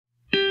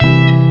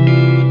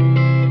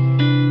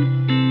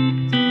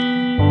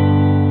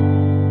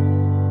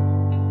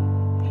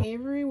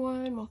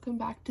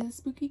back to the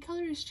Spooky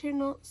Colorist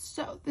channel.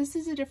 So this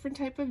is a different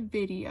type of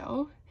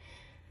video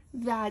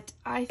that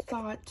I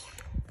thought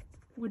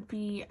would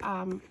be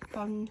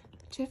fun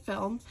to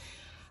film.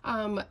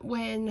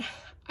 When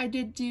I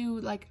did do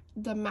like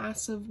the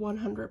massive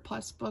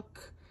 100+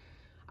 book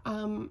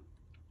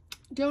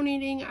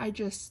donating, I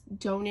just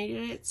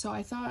donated it. So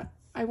I thought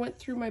I went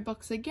through my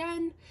books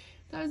again.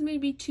 That was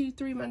maybe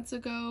 2-3 months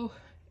ago,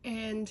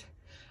 and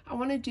I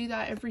want to do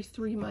that every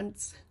 3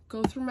 months.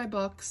 Go through my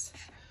books,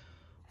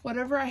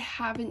 whatever I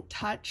haven't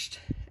touched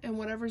and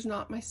whatever's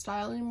not my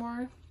style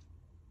anymore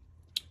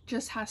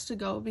just has to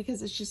go,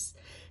 because it's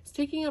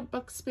taking up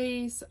book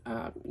space.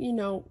 You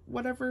know,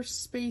 whatever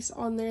space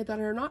on there that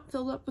are not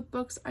filled up with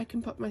books, I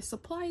can put my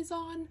supplies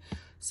on.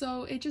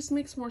 So it just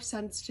makes more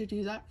sense to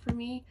do that for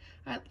me,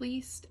 at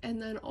least.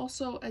 And then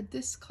also a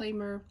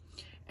disclaimer,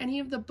 any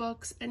of the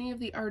books, any of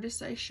the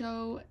artists I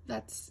show,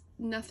 that's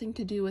nothing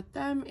to do with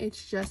them.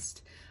 It's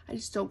just, I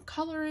just don't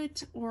color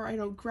it, or I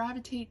don't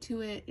gravitate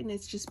to it, and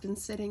it's just been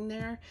sitting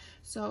there.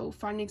 So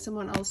finding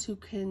someone else who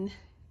can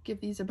give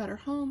these a better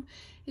home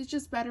is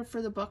just better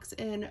for the books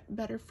and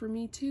better for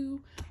me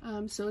too.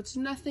 So it's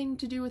nothing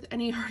to do with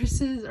any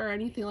artists or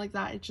anything like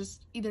that. It's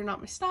just either not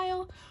my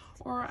style,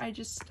 or I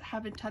just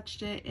haven't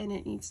touched it and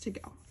it needs to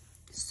go.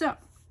 So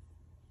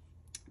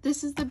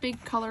this is the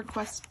Big Color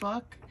Quest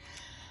book.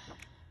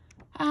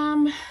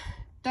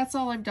 That's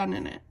all I've done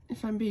in it,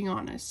 if I'm being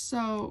honest.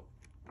 So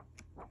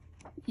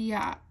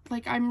yeah,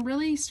 like I'm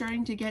really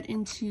starting to get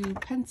into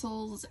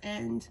pencils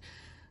and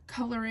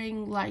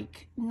coloring,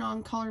 like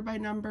non-color by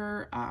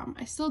number.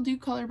 I still do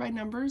color by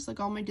numbers, like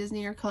all my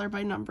Disney are color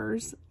by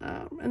numbers.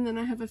 And then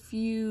I have a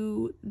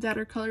few that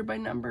are color by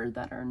number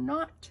that are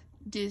not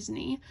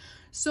Disney.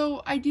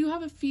 So I do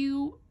have a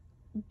few,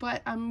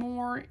 but I'm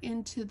more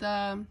into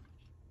the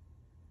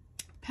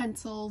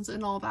pencils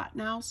and all that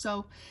now.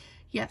 So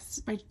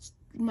yes,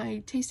 my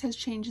taste has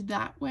changed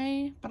that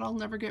way, but I'll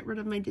never get rid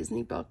of my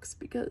Disney books,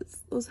 because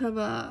those have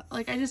a,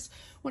 like,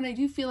 when I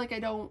do feel like I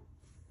don't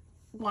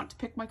want to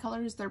pick my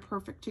colors, they're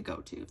perfect to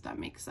go to, if that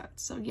makes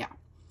sense. So yeah.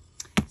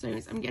 So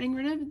anyways, I'm getting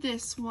rid of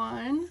this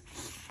one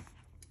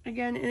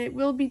again, and it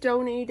will be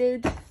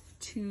donated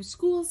to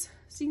schools,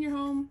 senior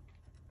home,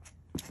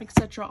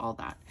 etc., all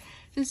that.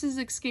 This is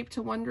Escape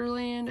to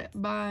Wonderland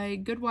by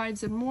Good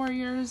Wives and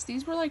Warriors.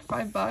 These were like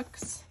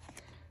 $5,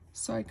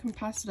 so I can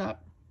pass it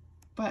up.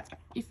 But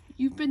if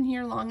you've been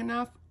here long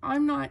enough,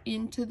 I'm not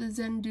into the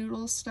Zen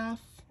Doodle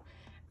stuff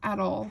at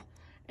all.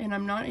 And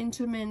I'm not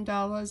into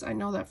mandalas, I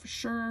know that for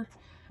sure.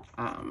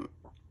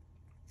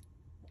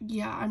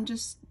 Yeah,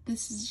 this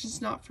is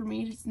just not for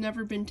me. It's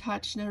never been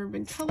touched, never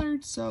been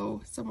colored,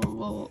 so someone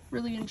will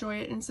really enjoy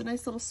it. And it's a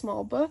nice little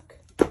small book.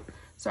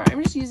 Sorry,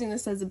 I'm just using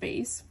this as a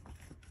base.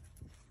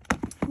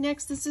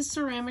 Next, this is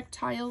Ceramic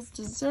Tiles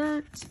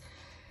Dessert.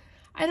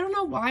 I don't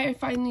know why I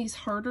find these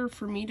harder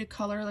for me to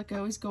color. Like, I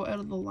always go out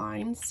of the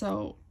line,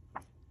 so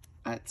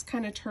it's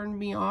kind of turned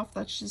me off.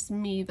 That's just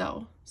me,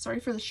 though. Sorry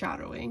for the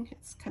shadowing.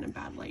 It's kind of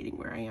bad lighting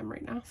where I am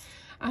right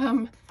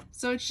now.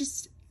 So it's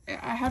just,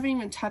 I haven't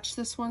even touched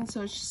this one,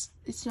 so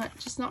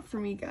it's not for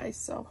me, guys.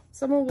 So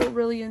someone will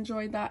really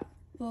enjoy that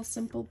little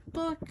simple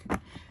book.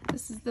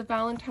 This is the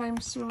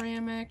Valentine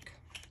Ceramic.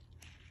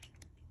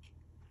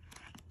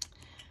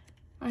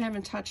 I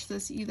haven't touched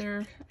this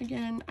either.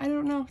 Again, I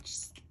don't know,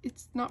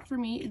 it's not for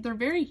me. They're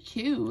very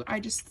cute. I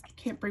just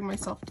can't bring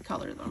myself to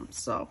color them,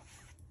 so.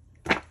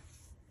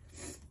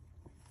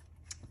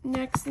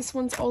 Next, this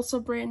one's also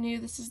brand new.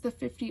 This is the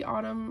 50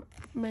 Autumn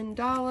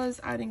Mandalas.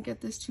 I didn't get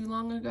this too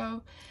long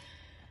ago.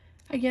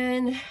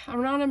 Again,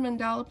 I'm not a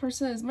mandala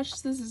person. As much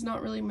as this is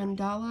not really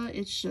mandala,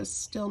 it's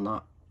just still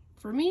not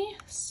for me,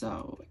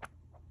 so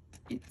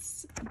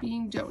it's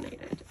being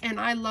donated. And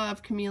I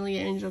love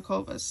Camellia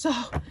Angelkova, so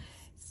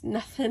it's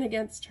nothing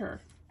against her.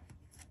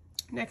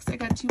 Next, I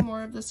got 2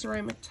 more of the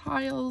ceramic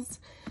tiles.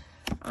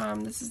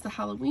 This is the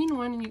Halloween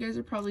one, and you guys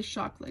are probably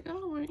shocked, like,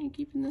 oh, why aren't you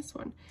keeping this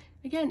one?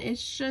 Again,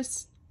 it's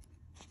just,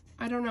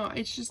 I don't know,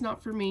 it's just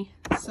not for me,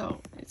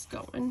 so it's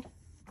going.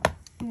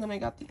 And then I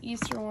got the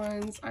Easter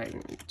ones. I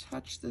didn't even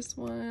touch this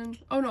one.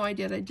 Oh no, I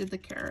did the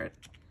carrot.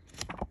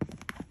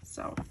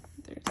 So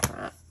there's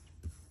that.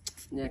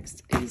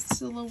 Next is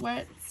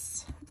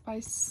Silhouettes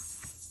by,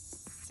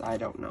 I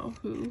don't know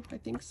who, I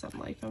think Sun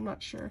Life, I'm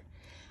not sure.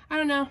 I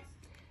don't know,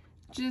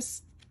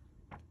 just,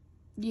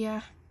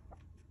 yeah.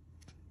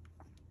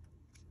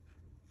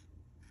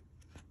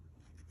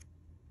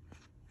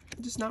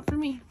 Just not for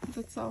me,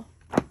 that's all.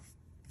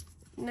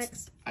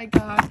 Next, I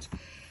got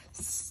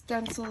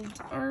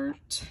Stenciled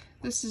Art.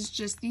 This is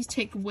just, these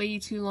take way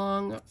too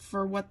long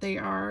for what they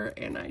are,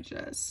 and I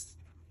just,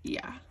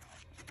 yeah.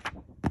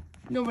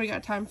 Nobody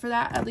got time for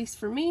that, at least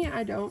for me,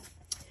 I don't.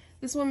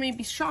 This one may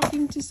be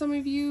shocking to some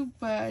of you,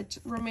 but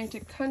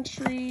Romantic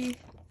Country,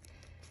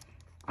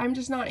 I'm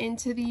just not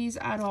into these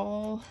at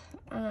all.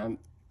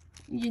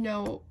 You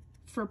know,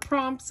 for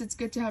prompts, it's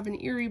good to have an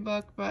eerie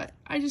book, but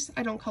I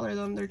don't color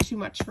them. They're too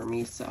much for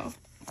me, so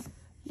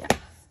yeah,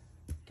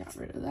 got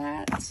rid of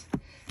that.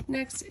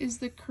 Next is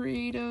the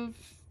Creative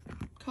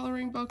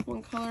coloring book,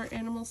 one color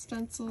animal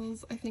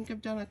stencils. I think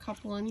I've done a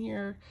couple in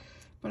here,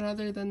 but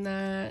other than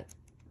that,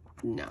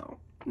 no,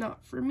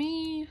 not for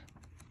me.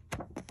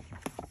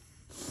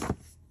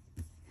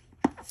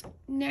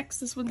 Next,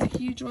 this one's a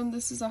huge one.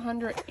 This is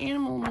 100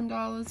 animal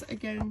mandalas.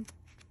 Again,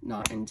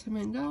 not into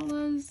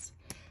mandalas.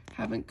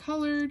 Haven't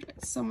colored.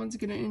 Someone's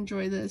gonna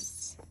enjoy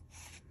this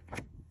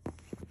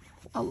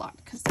a lot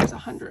because there's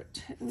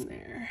 100 in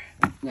there.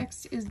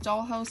 Next is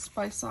Dollhouse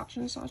by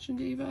Sachin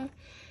Deva.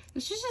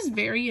 This is just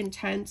very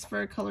intense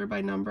for a color by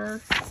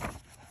number.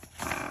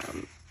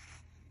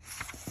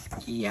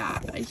 Yeah,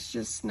 it's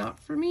just not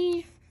for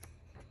me.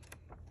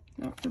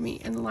 Not for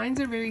me. And the lines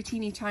are very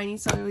teeny tiny,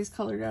 so I always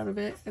colored out of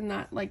it. And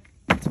that, like,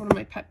 it's one of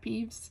my pet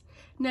peeves.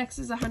 Next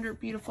is 100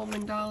 Beautiful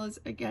Mandalas.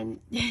 Again,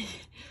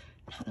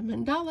 not a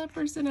mandala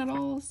person at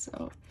all,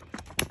 so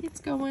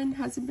it's going.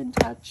 Hasn't been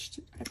touched.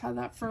 I've had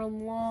that for a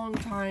long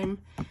time.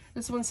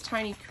 This one's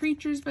Tiny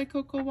Creatures by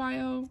Coco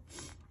Wyo.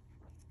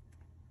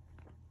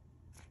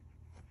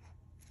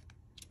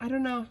 I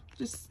don't know.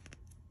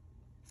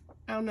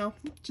 I don't know.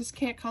 Just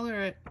can't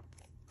color it.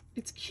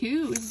 It's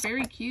cute. It's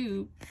very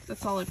cute.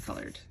 That's all I've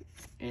colored.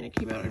 And it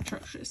came out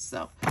atrocious,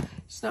 so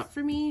it's not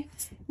for me.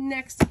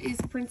 Next is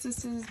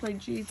Princesses by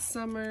Jade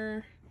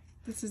Summer.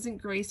 This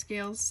isn't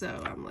grayscale,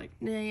 so I'm like,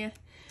 nah.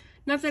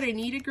 Not that I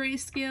need a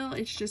grayscale,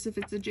 it's just if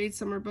it's a Jade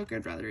Summer book,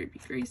 I'd rather it be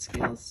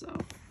grayscale, so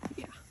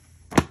yeah.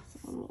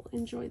 Someone will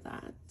enjoy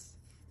that.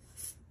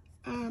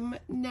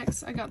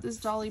 Next, I got this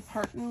Dolly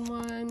Parton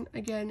one.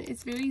 Again,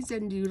 it's very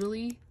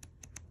Zendoodly,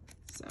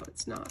 so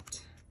it's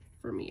not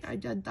for me. I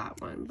did that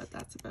one, but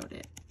that's about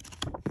it.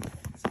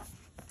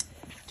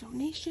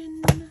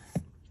 Donation.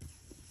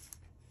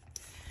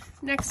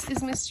 Next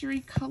is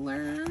Mystery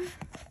Color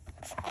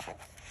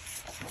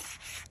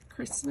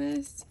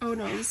Christmas. Oh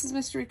no, this is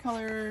Mystery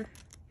Color,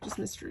 just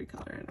Mystery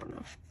Color. I don't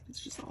know. It's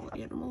just all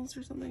animals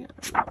or something. I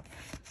don't know.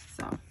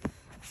 So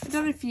I've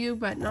done a few,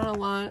 but not a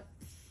lot.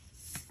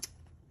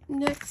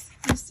 Next,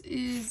 this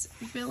is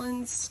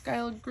Villains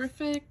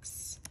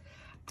Stylographics.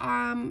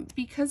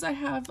 Because I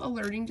have a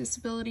learning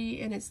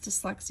disability and it's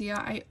dyslexia,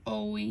 I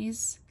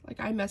always, like,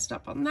 I messed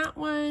up on that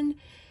one.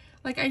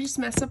 Like, I just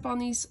mess up on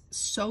these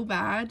so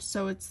bad,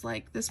 so it's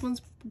like, this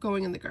one's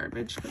going in the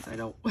garbage because I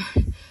don't,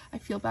 I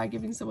feel bad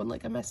giving someone,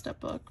 like, a messed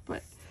up book,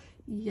 but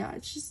yeah,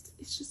 it's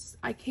just,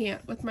 I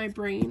can't, with my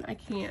brain, I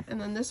can't.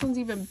 And then this one's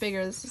even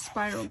bigger. This is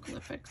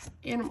Spiroglyphics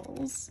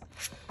Animals.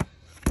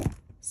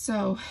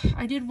 So,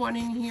 I did one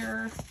in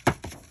here,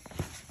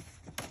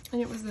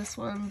 and it was this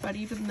one, but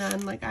even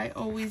then, like, I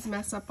always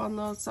mess up on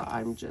those, so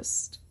I'm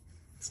just,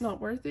 it's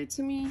not worth it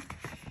to me.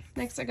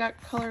 Next, I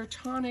got Color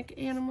Tonic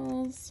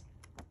Animals.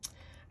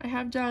 I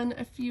have done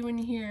a few in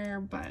here,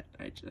 but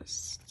I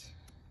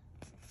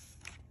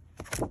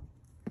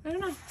don't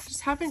know,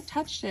 just haven't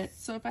touched it.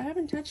 So if I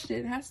haven't touched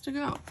it, it has to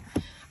go.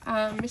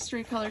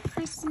 Mystery Color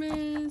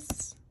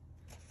Christmas.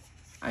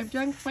 I've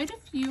done quite a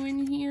few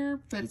in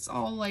here, but it's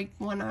all like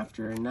one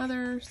after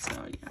another.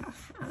 So yeah,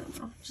 I don't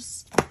know,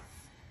 just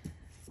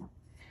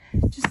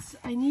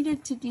I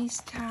needed to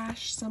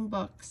destash some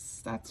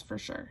books, that's for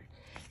sure.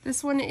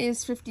 This one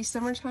is 50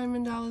 Summertime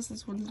Mandalas.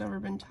 This one's never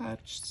been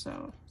touched,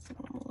 so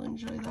someone will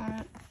enjoy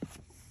that.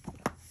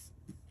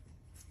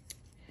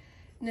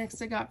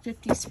 Next, I got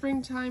 50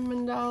 Springtime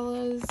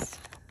Mandalas.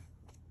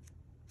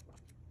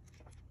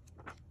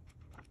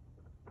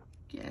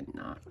 Again,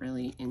 not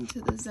really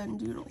into the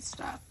Zendoodle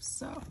stuff,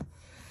 so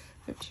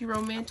 50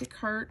 Romantic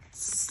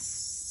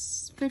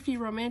Hearts, 50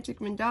 Romantic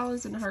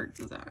Mandalas and Heart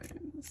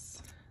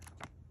Designs.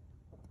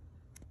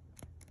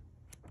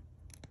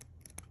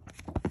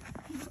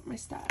 Not my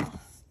style.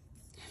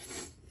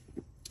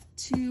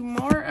 To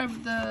more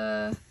of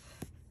the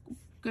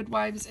Good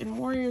Wives and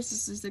Warriors.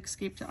 This is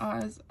Escape to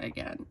Oz.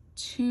 Again,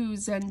 too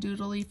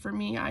Zendoodly for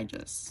me.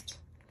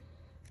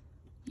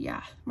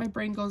 Yeah, my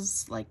brain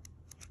goes like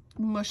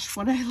mush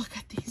when I look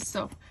at these,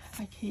 so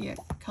I can't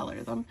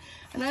color them.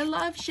 And I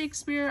love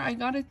Shakespeare. I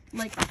got it,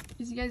 like,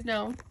 as you guys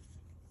know,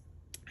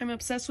 I'm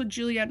obsessed with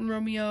Juliet and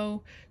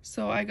Romeo,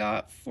 so I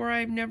got For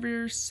I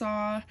Never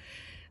Saw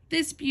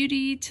This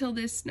Beauty Till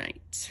This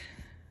Night.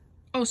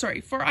 Oh,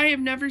 sorry, sorry,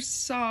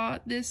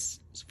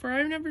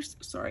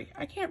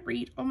 I can't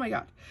read, oh my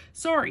god,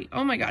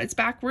 it's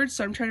backwards,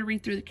 so I'm trying to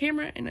read through the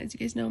camera, and as you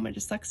guys know, my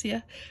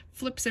dyslexia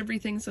flips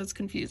everything, so it's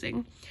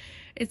confusing.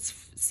 It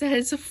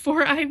says,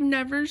 For I've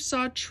never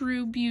saw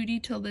true beauty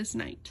till this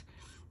night.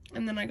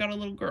 And then I got a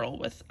little girl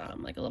with,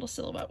 like a little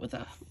silhouette with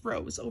a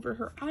rose over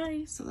her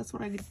eye, so that's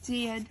what I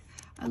did.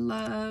 I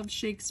love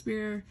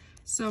Shakespeare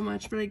so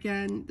much, but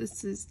again,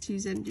 this is too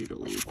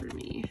Zendoodly for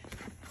me.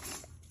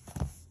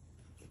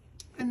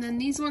 And then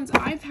these ones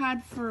I've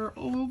had for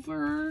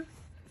over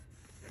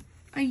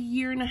a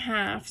year and a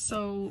half.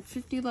 So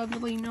 50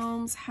 Lovely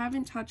Gnomes,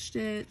 haven't touched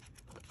it.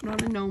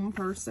 Not a gnome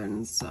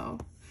person, so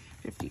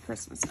 50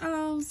 Christmas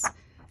Elves,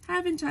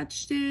 haven't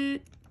touched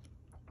it.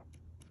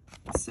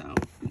 So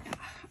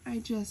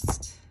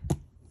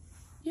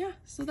yeah,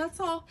 so that's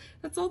all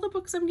the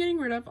books I'm getting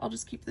rid of. I'll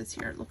just keep this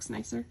here, it looks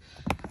nicer.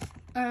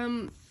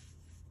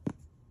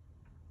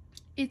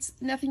 it's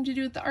nothing to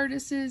do with the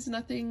artists,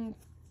 nothing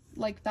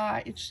like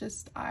that. It's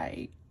just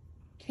I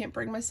can't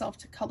bring myself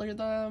to color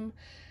them.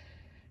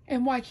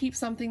 And why keep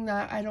something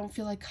that I don't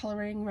feel like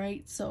coloring,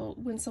 right? So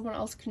when someone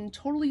else can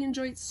totally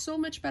enjoy it so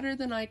much better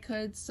than I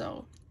could.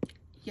 So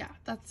yeah,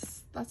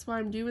 that's why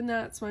I'm doing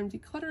that. That's why I'm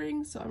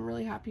decluttering. So I'm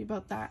really happy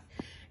about that.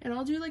 And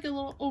I'll do like a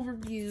little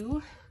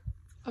overview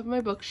of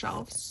my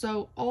bookshelf.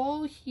 So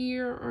all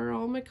here are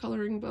all my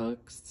coloring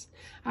books.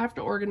 I have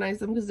to organize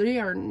them because they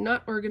are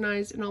not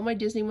organized, and all my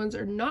Disney ones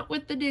are not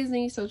with the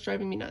Disney, so it's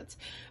driving me nuts.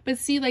 But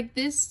see, like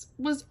this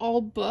was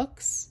all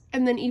books,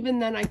 and then even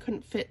then I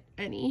couldn't fit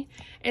any.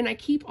 And I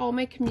keep all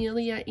my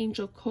Camellia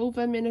Angel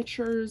Cova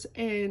miniatures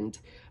and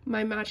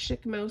my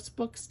Matchstick Mouse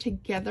books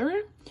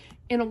together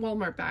in a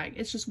Walmart bag.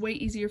 It's just way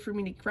easier for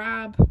me to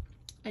grab.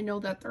 I know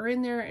that they're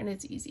in there and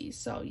it's easy.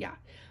 So yeah,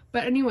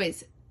 but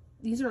anyways,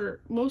 these are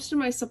most of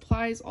my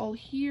supplies all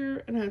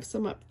here, and I have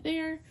some up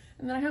there.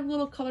 And then I have a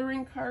little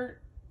coloring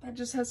cart that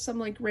just has some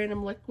like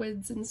random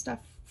liquids and stuff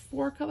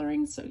for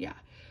coloring. So yeah,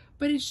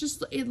 but it's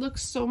just, it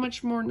looks so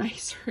much more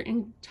nicer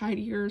and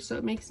tidier. So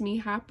it makes me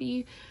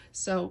happy.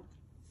 So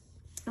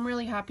I'm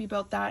really happy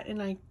about that.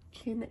 And I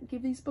can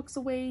give these books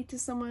away to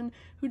someone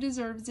who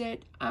deserves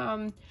it.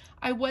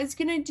 I was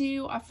going to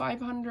do a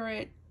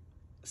 500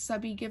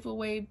 subby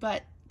giveaway,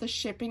 but the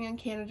shipping in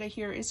Canada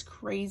here is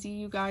crazy,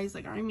 you guys.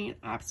 Like, I mean,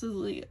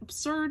 absolutely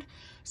absurd.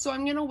 So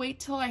I'm gonna wait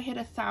till I hit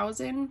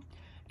 1,000,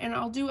 and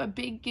I'll do a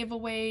big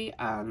giveaway.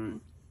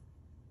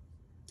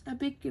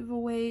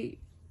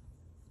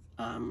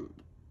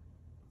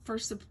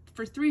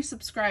 For 3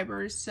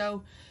 subscribers.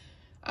 So,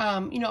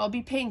 you know, I'll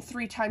be paying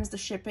 3 times the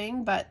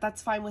shipping, but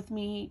that's fine with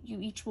me.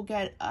 You each will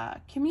get a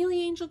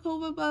Camellia Angel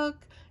Cova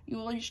book. You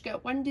will each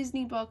get 1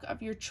 Disney book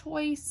of your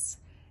choice,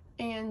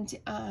 and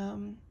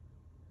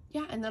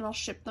yeah, and then I'll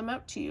ship them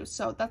out to you.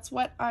 So that's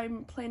what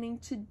I'm planning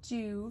to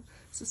do.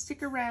 So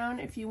stick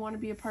around if you want to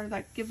be a part of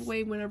that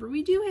giveaway whenever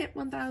we do hit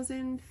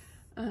 1,000.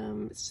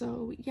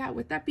 So yeah,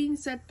 with that being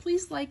said,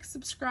 please like,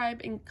 subscribe,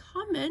 and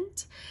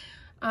comment.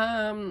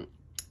 And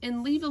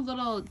leave a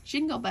little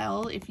jingle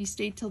bell if you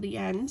stayed till the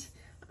end.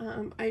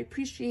 I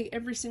appreciate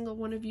every single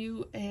one of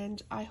you,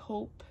 and I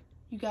hope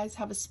you guys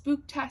have a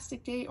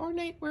spooktastic day or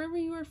night wherever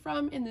you are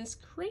from in this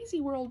crazy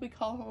world we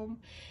call home.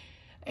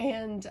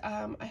 And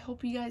I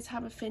hope you guys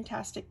have a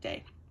fantastic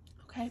day.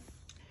 Okay?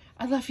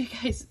 I love you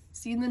guys.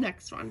 See you in the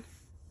next one.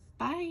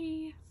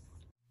 Bye.